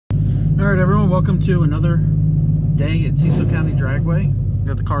Alright everyone, welcome to another day at Cecil County Dragway.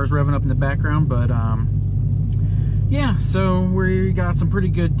 Got the cars revving up in the background, but yeah, so we got some pretty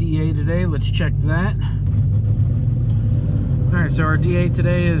good DA today. Let's check that. Alright, so our DA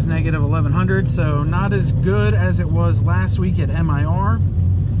today is negative 1100, so not as good as it was last week at MIR,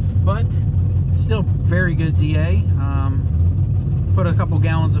 but still very good DA. Put a couple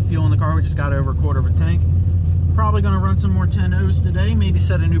gallons of fuel in the car. We just got over a quarter of a tank. Probably going to run some more 10.0s today, maybe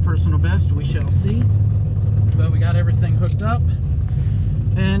set a new personal best, we shall see. But we got everything hooked up,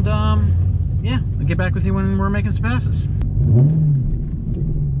 and yeah, I'll get back with you when we're making some passes.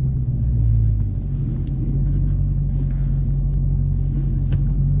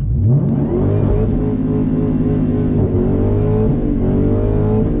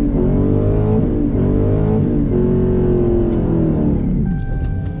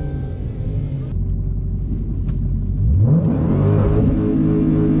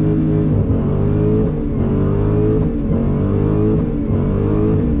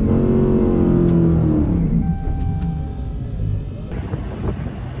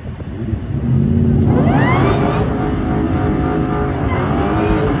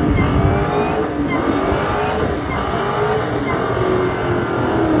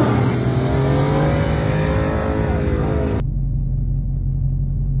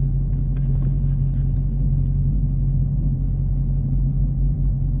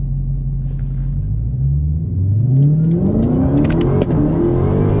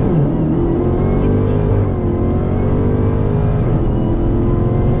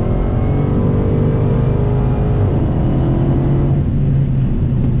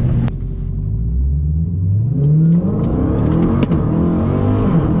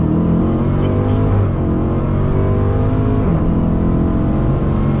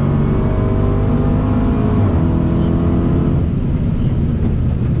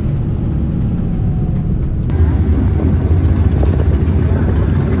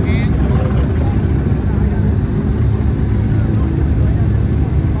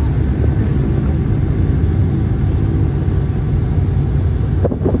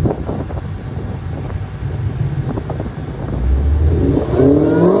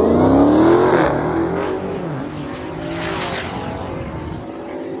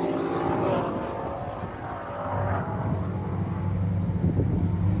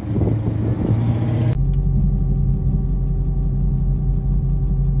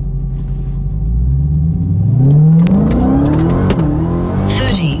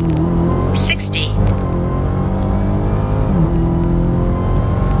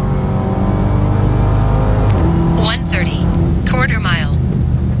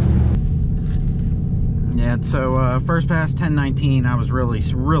 So first pass 1019, I was really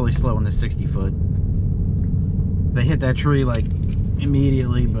slow in the 60 foot. They hit that tree like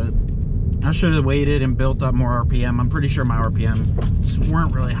immediately, but I should have waited and built up more RPM. I'm pretty sure my RPM just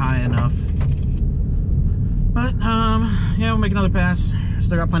weren't really high enough. But yeah, we'll make another pass.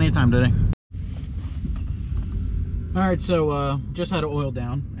 Still got plenty of time today. All right, so just had to oil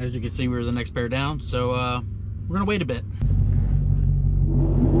down. As you can see, we were the next pair down, so we're gonna wait a bit.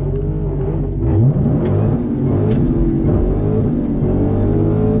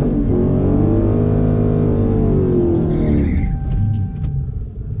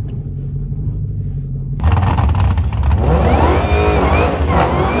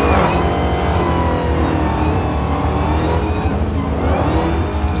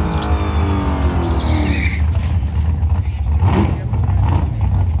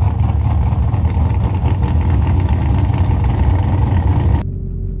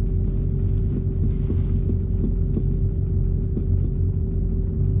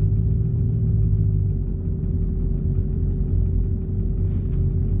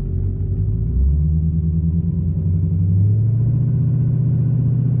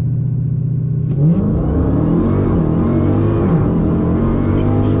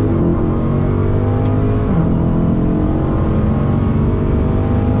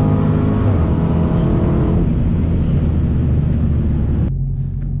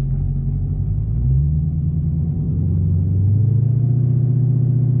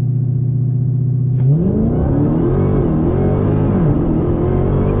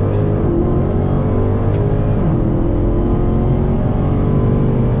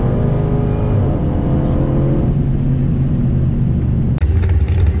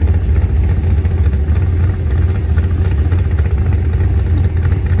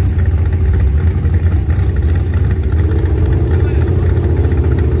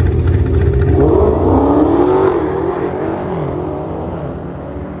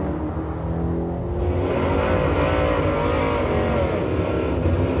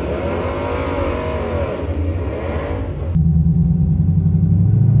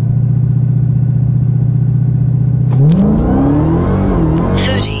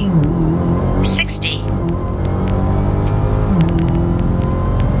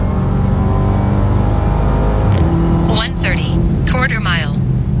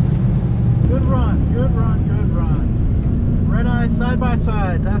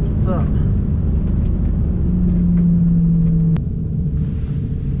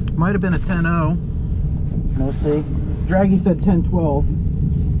 Might have been a 10.0. We'll see. Draggy said 10.12.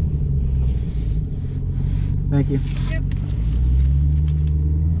 Thank you.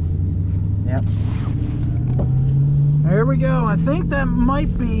 Yep. There we go. I think that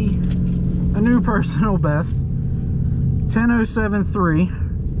might be a new personal best.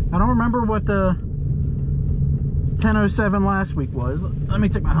 10.07.3. I don't remember what the 10.07 last week was. Let me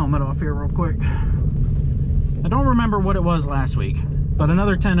take my helmet off here real quick. I don't remember what it was last week, but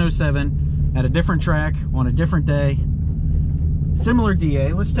another 10.07 at a different track on a different day. Similar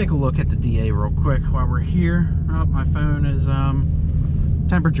DA. Let's take a look at the DA real quick while we're here. Oh, my phone is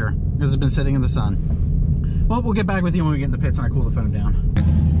temperature because it's been sitting in the sun. Well, we'll get back with you when we get in the pits and I cool the phone down.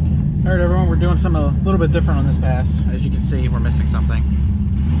 All right, everyone, we're doing something a little bit different on this pass. As you can see, we're missing something.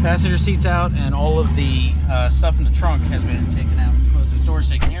 Passenger seat's out, and all of the stuff in the trunk has been taken out. Close the door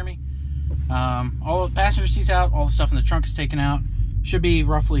so you can hear me. All the passenger seats out, all the stuff in the trunk is taken out. Should be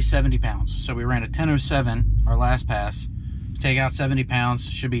roughly 70 pounds. So we ran a 10.07 our last pass. Take out 70 pounds,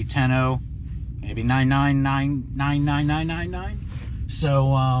 should be 10.0, maybe 9.99999.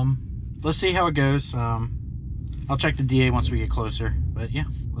 So let's see how it goes. I'll check the DA once we get closer, but yeah,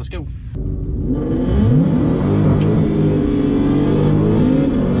 let's go.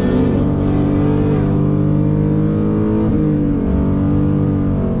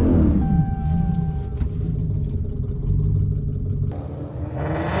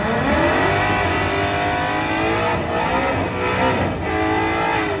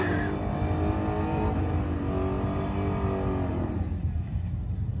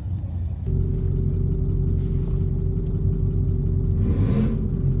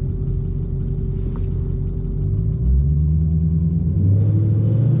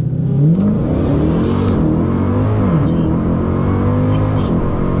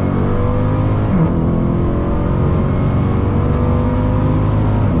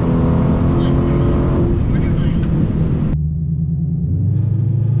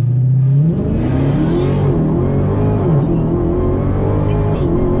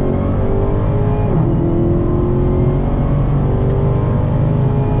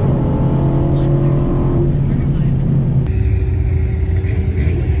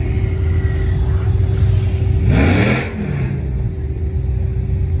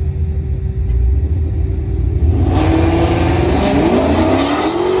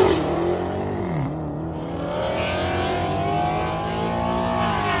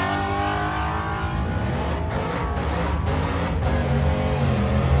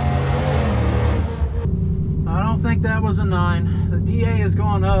 That was a 9. The DA has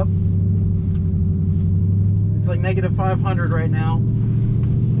gone up. It's like negative 500 right now.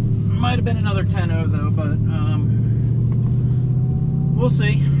 Might have been another 10.0 though, but we'll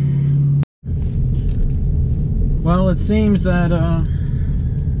see. Well, it seems that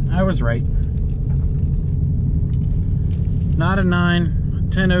I was right. Not a 9,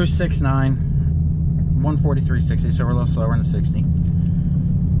 10.069, 143.60, so we're a little slower in the 60.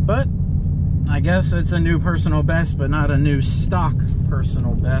 But I guess it's a new personal best, but not a new stock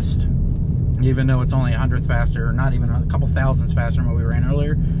personal best, even though it's only 100th faster, or not even a couple thousandths faster than what we ran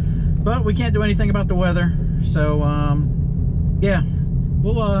earlier. But we can't do anything about the weather, so yeah,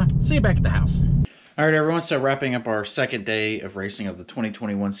 we'll see you back at the house. All right, everyone, so wrapping up our second day of racing of the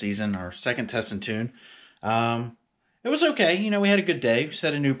 2021 season, our second test and tune. It was okay. You know, we had a good day. We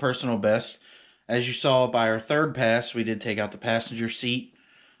set a new personal best. As you saw by our third pass, we did take out the passenger seat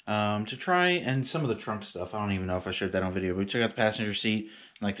to try, and some of the trunk stuff. I don't even know if I showed that on video, but we took out the passenger seat,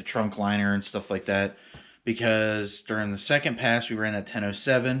 and like the trunk liner and stuff like that, because during the second pass, we ran that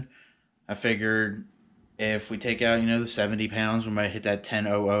 10.07. I figured if we take out, you know, the 70 pounds, we might hit that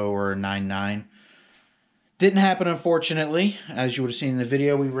 10.00 or 9.9. Didn't happen, unfortunately. As you would have seen in the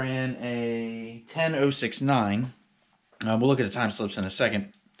video, we ran a 10.069. We'll look at the time slips in a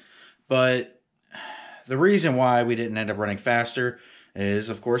second. But the reason why we didn't end up running faster is,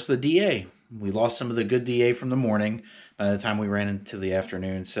 of course, the DA. We lost some of the good DA from the morning by the time we ran into the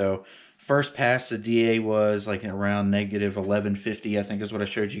afternoon. So first pass, the DA was like around negative 1150, I think is what I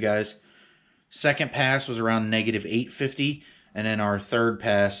showed you guys. Second pass was around negative 850. And then our third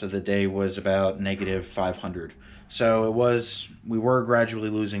pass of the day was about negative 500. So it was, we were gradually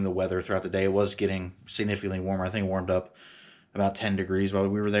losing the weather throughout the day. It was getting significantly warmer. I think it warmed up about 10 degrees while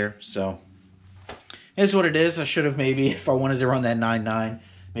we were there. So it's what it is. I should have maybe, if I wanted to run that 9.9,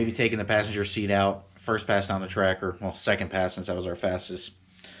 maybe taken the passenger seat out, first pass down the track, or, well, second pass since that was our fastest.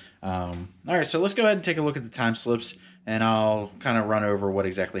 All right, so let's go ahead and take a look at the time slips, and I'll kind of run over what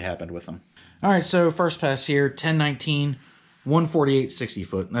exactly happened with them. All right, so first pass here, 10.19, 148 60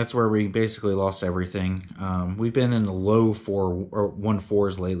 foot. That's where we basically lost everything. We've been in the low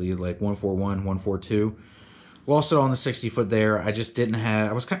 1.4s lately, like 141, 142. Lost it on the 60 foot there. I just didn't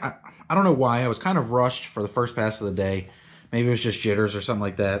have. I don't know why. I was kind of rushed for the first pass of the day. Maybe it was just jitters or something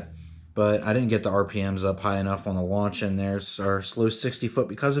like that. But I didn't get the RPMs up high enough on the launch, and there's our slow 60 foot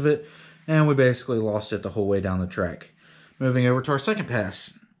because of it. And we basically lost it the whole way down the track. Moving over to our second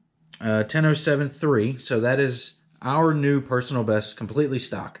pass, 10.07.3. So that is our new personal best, completely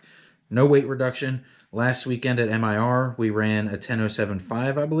stock. No weight reduction. Last weekend at MIR, we ran a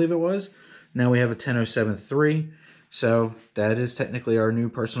 10.07.5, I believe it was. Now we have a 10.07.3. So that is technically our new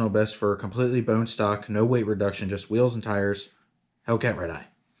personal best for completely bone stock, no weight reduction, just wheels and tires, Hellcat Redeye.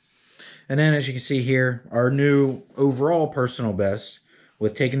 And then as you can see here, our new overall personal best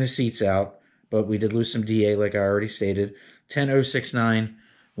with taking the seats out, but we did lose some DA like I already stated, 10.069,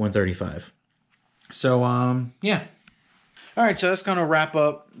 135. So, yeah. All right, so that's going to wrap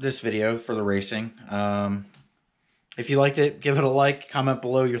up this video for the racing. If you liked it, give it a like, comment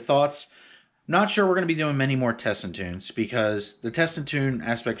below your thoughts. Not sure we're going to be doing many more test and tunes, because the test and tune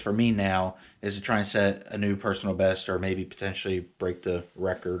aspect for me now is to try and set a new personal best, or maybe potentially break the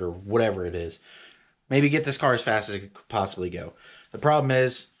record or whatever it is. Maybe get this car as fast as it could possibly go. The problem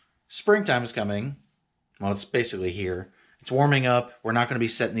is springtime is coming. Well, it's basically here. It's warming up. We're not going to be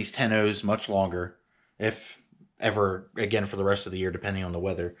setting these 10.0s much longer, if ever again for the rest of the year, depending on the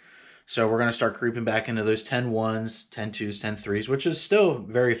weather. So we're going to start creeping back into those 10.1s, 10.2s, 10.3s, which is still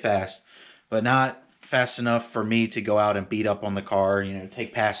very fast, but not fast enough for me to go out and beat up on the car, you know,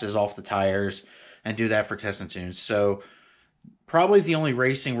 take passes off the tires and do that for test and tunes. So probably the only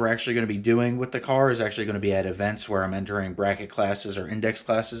racing we're actually going to be doing with the car is actually going to be at events where I'm entering bracket classes or index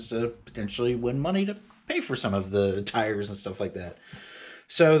classes to potentially win money to pay for some of the tires and stuff like that.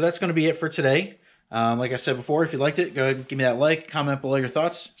 So that's going to be it for today. Like I said before, if you liked it, go ahead and give me that like, comment below your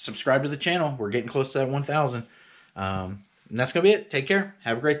thoughts, subscribe to the channel. We're getting close to that 1,000. And that's going to be it. Take care.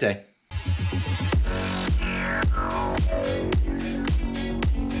 Have a great day.